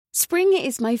Spring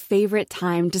is my favorite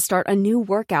time to start a new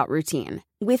workout routine.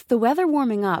 With the weather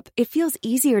warming up, it feels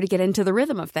easier to get into the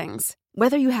rhythm of things.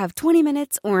 Whether you have 20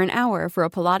 minutes or an hour for a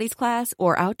Pilates class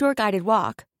or outdoor guided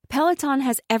walk, Peloton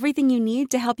has everything you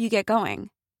need to help you get going.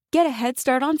 Get a head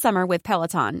start on summer with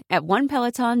Peloton at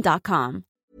onepeloton.com.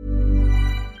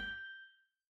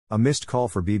 A missed call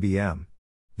for BBM.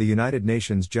 The United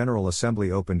Nations General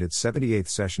Assembly opened its 78th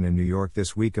session in New York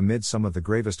this week amid some of the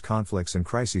gravest conflicts and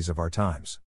crises of our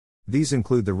times. These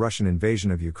include the Russian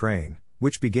invasion of Ukraine,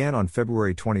 which began on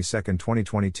February 22,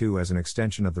 2022 as an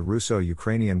extension of the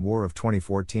Russo-Ukrainian War of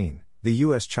 2014, the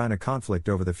US-China conflict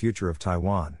over the future of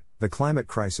Taiwan, the climate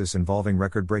crisis involving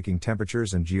record-breaking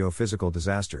temperatures and geophysical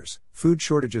disasters, food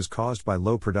shortages caused by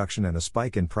low production and a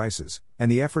spike in prices,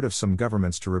 and the effort of some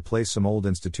governments to replace some old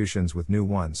institutions with new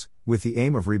ones, with the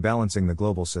aim of rebalancing the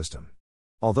global system.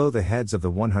 Although the heads of the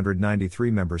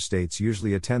 193 member states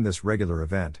usually attend this regular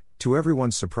event, to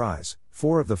everyone's surprise,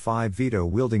 4 of the 5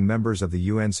 veto-wielding members of the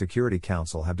UN Security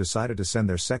Council have decided to send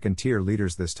their second-tier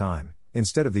leaders this time,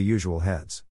 instead of the usual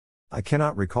heads. I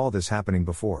cannot recall this happening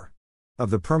before.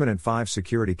 Of the permanent 5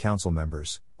 Security Council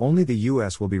members, only the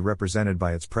US will be represented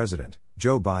by its president,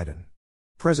 Joe Biden.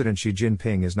 President Xi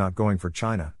Jinping is not going for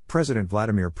China, President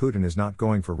Vladimir Putin is not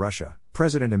going for Russia,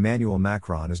 President Emmanuel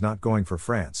Macron is not going for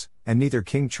France, and neither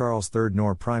King Charles III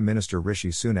nor Prime Minister Rishi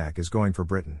Sunak is going for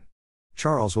Britain.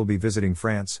 Charles will be visiting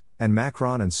France, and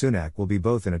Macron and Sunak will be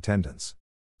both in attendance.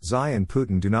 Xi and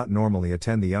Putin do not normally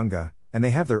attend the UNGA, and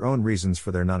they have their own reasons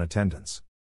for their non-attendance.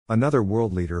 Another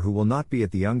world leader who will not be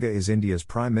at the UNGA is India's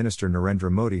Prime Minister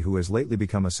Narendra Modi, who has lately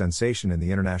become a sensation in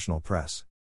the international press.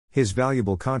 His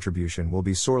valuable contribution will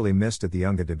be sorely missed at the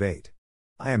UNGA debate.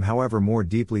 I am however more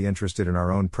deeply interested in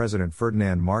our own President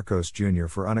Ferdinand Marcos Jr.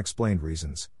 for unexplained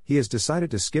reasons. He has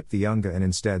decided to skip the UNGA and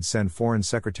instead send Foreign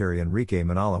Secretary Enrique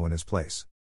Manalo in his place.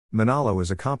 Manalo is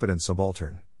a competent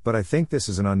subaltern, but I think this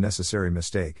is an unnecessary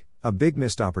mistake, a big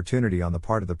missed opportunity on the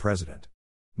part of the president.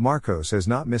 Marcos has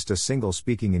not missed a single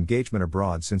speaking engagement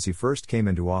abroad since he first came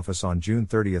into office on June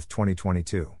 30,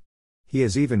 2022. He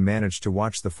has even managed to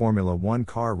watch the Formula One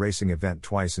car racing event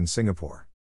twice in Singapore.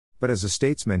 But as a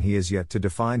statesman, he has yet to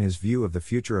define his view of the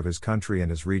future of his country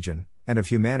and his region, and of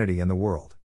humanity and the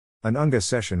world. An UNGA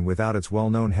session without its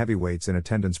well-known heavyweights in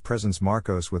attendance presents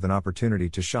Marcos with an opportunity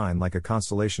to shine like a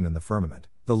constellation in the firmament.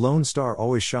 The lone star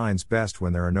always shines best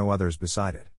when there are no others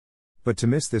beside it. But to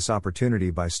miss this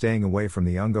opportunity by staying away from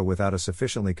the UNGA without a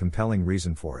sufficiently compelling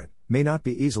reason for it, may not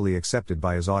be easily accepted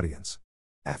by his audience.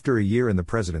 After a year in the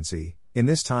presidency, in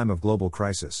this time of global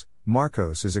crisis,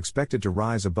 Marcos is expected to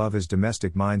rise above his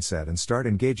domestic mindset and start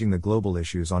engaging the global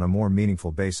issues on a more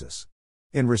meaningful basis.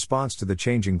 In response to the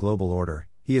changing global order,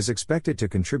 he is expected to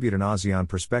contribute an ASEAN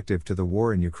perspective to the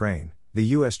war in Ukraine, the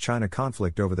US-China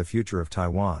conflict over the future of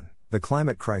Taiwan, the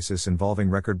climate crisis involving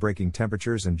record-breaking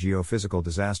temperatures and geophysical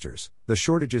disasters, the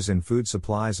shortages in food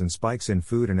supplies and spikes in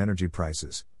food and energy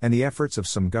prices, and the efforts of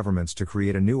some governments to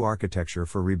create a new architecture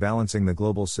for rebalancing the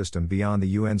global system beyond the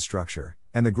UN structure,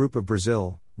 and the group of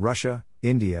Brazil, Russia,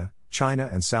 India, China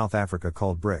and South Africa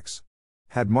called BRICS.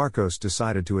 Had Marcos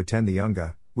decided to attend the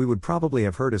UNGA, we would probably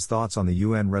have heard his thoughts on the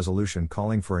UN resolution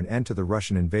calling for an end to the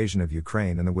Russian invasion of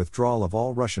Ukraine and the withdrawal of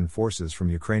all Russian forces from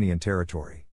Ukrainian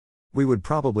territory. We would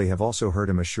probably have also heard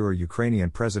him assure Ukrainian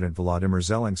President Volodymyr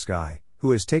Zelensky,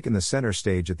 who has taken the center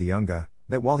stage at the UNGA,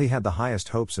 that while he had the highest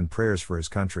hopes and prayers for his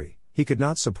country, he could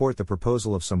not support the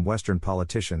proposal of some Western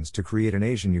politicians to create an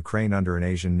Asian Ukraine under an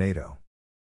Asian NATO.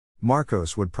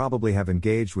 Marcos would probably have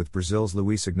engaged with Brazil's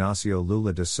Luiz Inácio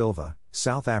Lula da Silva,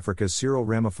 South Africa's Cyril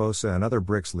Ramaphosa and other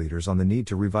BRICS leaders on the need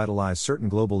to revitalize certain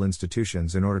global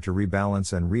institutions in order to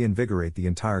rebalance and reinvigorate the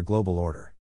entire global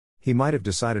order. He might have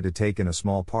decided to take in a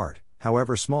small part,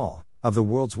 however small, of the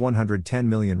world's 110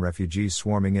 million refugees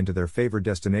swarming into their favored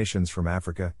destinations from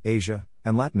Africa, Asia,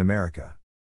 and Latin America.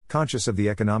 Conscious of the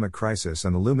economic crisis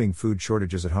and the looming food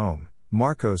shortages at home,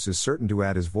 Marcos is certain to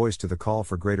add his voice to the call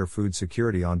for greater food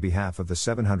security on behalf of the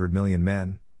 700 million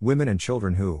men, women and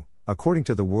children who, according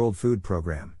to the World Food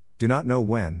Programme, do not know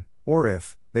when, or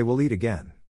if, they will eat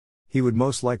again. He would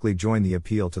most likely join the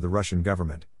appeal to the Russian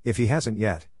government, if he hasn't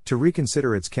yet, to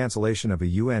reconsider its cancellation of a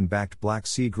UN-backed Black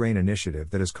Sea grain initiative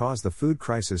that has caused the food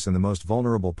crisis in the most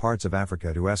vulnerable parts of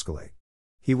Africa to escalate.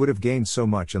 He would have gained so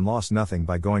much and lost nothing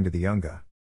by going to the UNGA.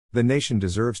 The nation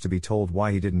deserves to be told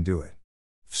why he didn't do it.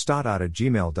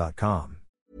 fstodot@gmail.com.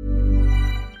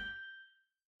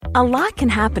 A lot can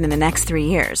happen in the next 3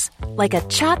 years. Like a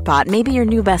chatbot may be your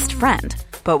new best friend.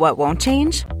 But what won't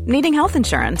change? Needing health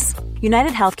insurance.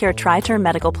 United Healthcare Tri-Term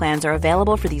Medical Plans are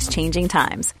available for these changing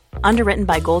times. Underwritten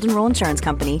by Golden Rule Insurance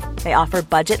Company, they offer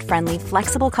budget-friendly,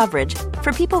 flexible coverage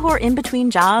for people who are in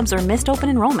between jobs or missed open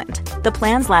enrollment. The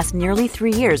plans last nearly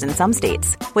 3 years in some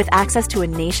states, with access to a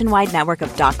nationwide network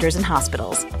of doctors and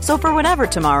hospitals. So for whatever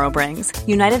tomorrow brings,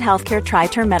 United Healthcare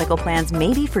Tri-Term Medical Plans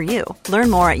may be for you. Learn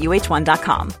more at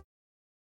uh1.com.